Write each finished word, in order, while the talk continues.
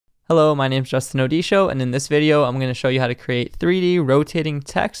Hello, my name is Justin Odisho, and in this video, I'm going to show you how to create 3D rotating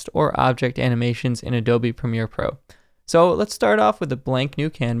text or object animations in Adobe Premiere Pro. So let's start off with a blank new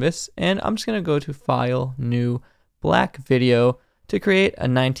canvas, and I'm just going to go to File, New, Black Video to create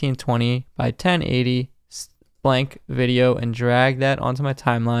a 1920 by 1080 blank video and drag that onto my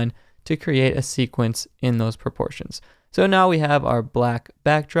timeline to create a sequence in those proportions. So now we have our black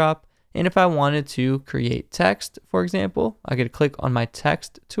backdrop. And if I wanted to create text, for example, I could click on my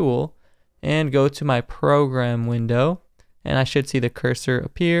text tool and go to my program window, and I should see the cursor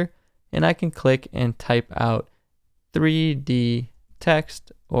appear, and I can click and type out 3D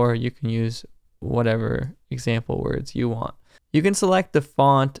text, or you can use whatever example words you want. You can select the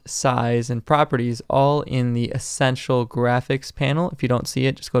font, size, and properties all in the Essential Graphics panel. If you don't see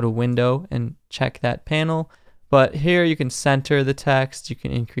it, just go to Window and check that panel. But here you can center the text, you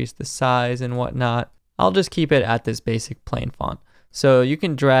can increase the size and whatnot. I'll just keep it at this basic plain font. So you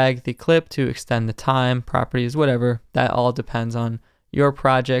can drag the clip to extend the time, properties, whatever. That all depends on your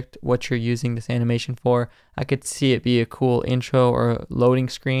project, what you're using this animation for. I could see it be a cool intro or loading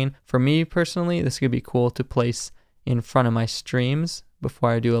screen. For me personally, this could be cool to place in front of my streams.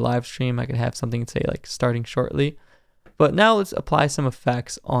 Before I do a live stream, I could have something say like starting shortly. But now let's apply some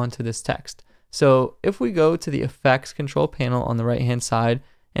effects onto this text. So if we go to the effects control panel on the right hand side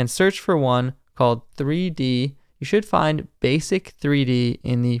and search for one called 3D, you should find basic 3D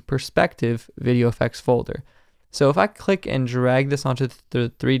in the perspective video effects folder. So if I click and drag this onto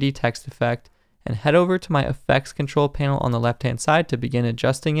the 3D text effect and head over to my effects control panel on the left hand side to begin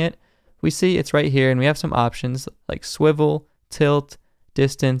adjusting it, we see it's right here and we have some options like swivel, tilt,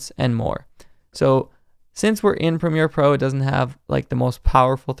 distance, and more. So since we're in Premiere Pro, it doesn't have like the most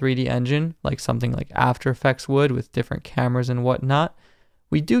powerful 3D engine like something like After Effects would with different cameras and whatnot.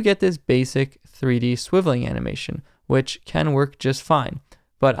 We do get this basic 3D swiveling animation, which can work just fine.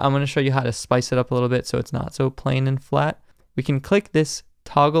 But I'm going to show you how to spice it up a little bit so it's not so plain and flat. We can click this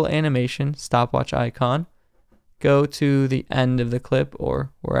toggle animation stopwatch icon, go to the end of the clip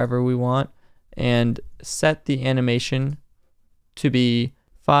or wherever we want, and set the animation to be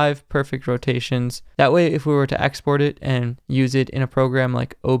 5 perfect rotations. That way, if we were to export it and use it in a program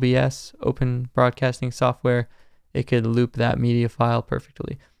like OBS, Open Broadcasting Software, it could loop that media file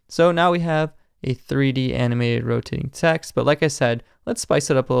perfectly. So now we have a 3D animated rotating text, but like I said, let's spice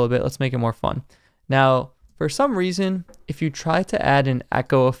it up a little bit. Let's make it more fun. Now, for some reason, if you try to add an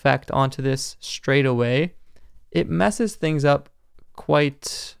echo effect onto this straight away, it messes things up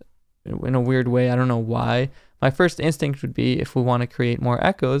quite in a weird way. I don't know why. My first instinct would be if we want to create more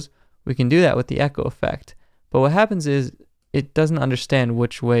echoes, we can do that with the echo effect. But what happens is it doesn't understand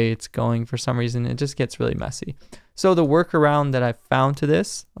which way it's going for some reason. It just gets really messy. So the workaround that I found to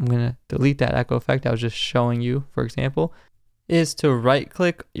this, I'm going to delete that echo effect I was just showing you, for example, is to right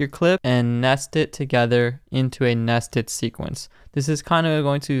click your clip and nest it together into a nested sequence. This is kind of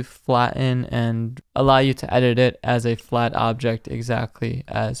going to flatten and allow you to edit it as a flat object exactly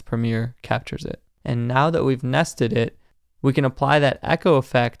as Premiere captures it. And now that we've nested it, we can apply that echo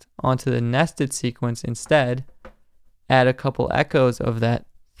effect onto the nested sequence instead, add a couple echoes of that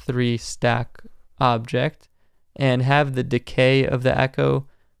 3-stack object, and have the decay of the echo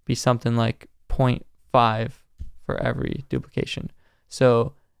be something like 0.5 for every duplication.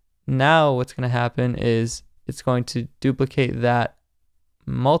 So now what's going to happen is it's going to duplicate that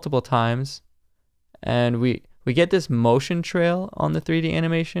multiple times, and we get this motion trail on the 3D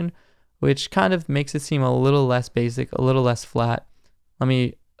animation, which kind of makes it seem a little less basic, a little less flat. Let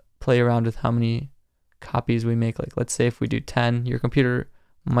me play around with how many copies we make. Like, let's say if we do 10, your computer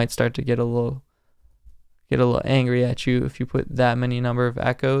might start to get a little angry at you if you put that many number of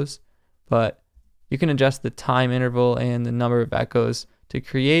echoes. But you can adjust the time interval and the number of echoes to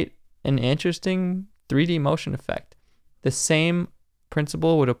create an interesting 3D motion effect. The same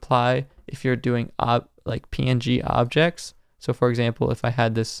principle would apply if you're doing like PNG objects. So for example, if I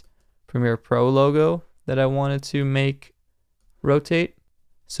had this Premiere Pro logo that I wanted to make rotate,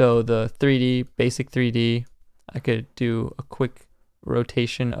 so the 3D, basic 3D, I could do a quick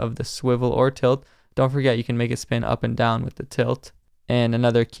rotation of the swivel or tilt. Don't forget you can make it spin up and down with the tilt. And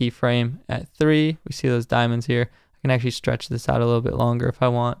another keyframe at 3. We see those diamonds here. I can actually stretch this out a little bit longer if I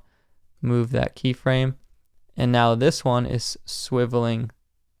want. Move that keyframe. And now this one is swiveling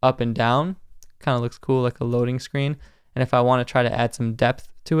up and down. Kind of looks cool, like a loading screen. And if I want to try to add some depth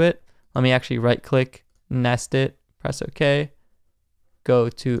to it, let me actually right click, nest it, press OK, go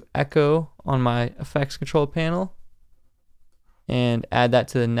to echo on my effects control panel and add that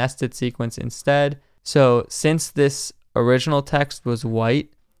to the nested sequence instead. So since this original text was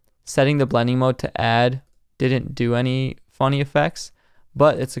white, setting the blending mode to add didn't do any funny effects,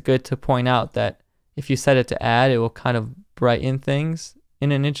 But it's good to point out that if you set it to add, it will kind of brighten things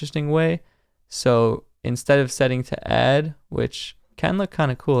in an interesting way. So instead of setting to add, which can look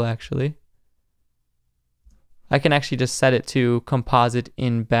kind of cool actually, I can actually just set it to composite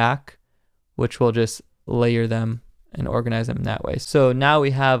in back, which will just layer them and organize them that way. So now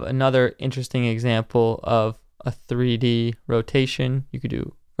we have another interesting example of a 3D rotation. You could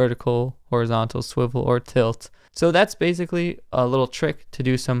do vertical, horizontal, swivel, or tilt. So that's basically a little trick to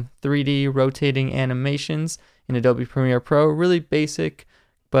do some 3D rotating animations in Adobe Premiere Pro. Really basic,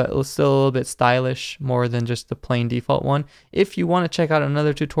 but still a little bit stylish, more than just the plain default one. If you want to check out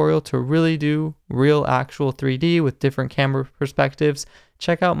another tutorial to really do real actual 3D with different camera perspectives,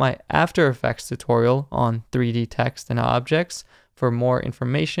 check out my After Effects tutorial on 3D text and objects for more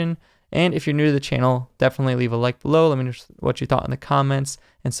information. And if you're new to the channel, definitely leave a like below. Let me know what you thought in the comments,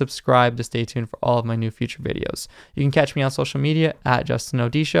 and subscribe to stay tuned for all of my new future videos. You can catch me on social media at Justin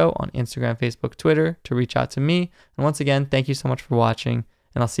OD Show on Instagram, Facebook, Twitter to reach out to me. And once again, thank you so much for watching,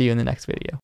 and I'll see you in the next video.